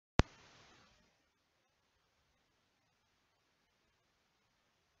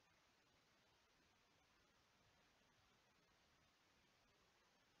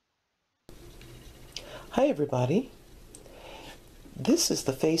Hi everybody. This is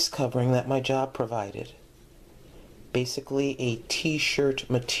the face covering that my job provided. Basically a t-shirt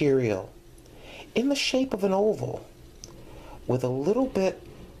material in the shape of an oval with a little bit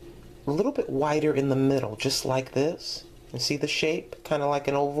wider in the middle, just like this. You see the shape? Kind of like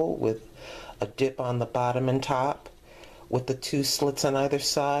an oval with a dip on the bottom and top with the two slits on either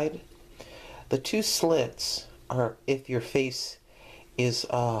side. The two slits are if your face is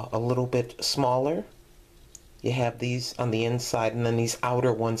a little bit smaller. You have these on the inside and then these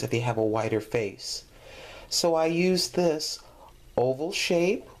outer ones if you have a wider face. So I use this oval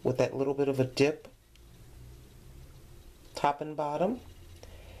shape with that little bit of a dip top and bottom,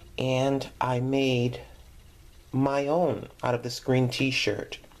 and I made my own out of this green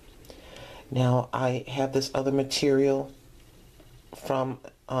t-shirt. Now I have this other material from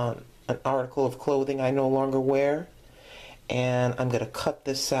an article of clothing I no longer wear, and I'm going to cut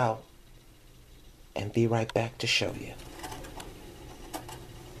this out and be right back to show you.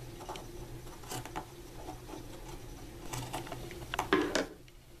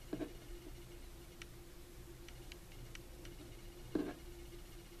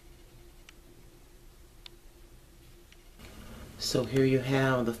 So here you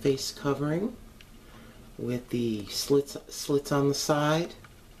have the face covering with the slits on the side.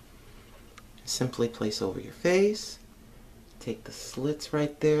 Simply place over your face. Take the slits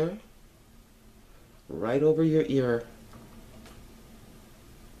right there, right over your ear.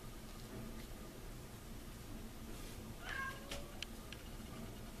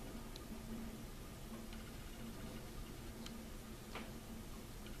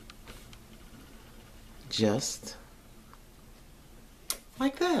 Just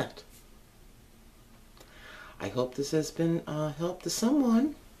like that. I hope this has been help to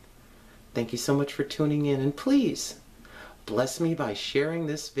someone. Thank you so much for tuning in, and please bless me by sharing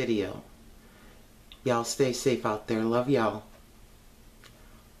this video. Y'all stay safe out there. Love y'all.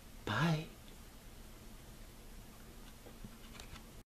 Bye.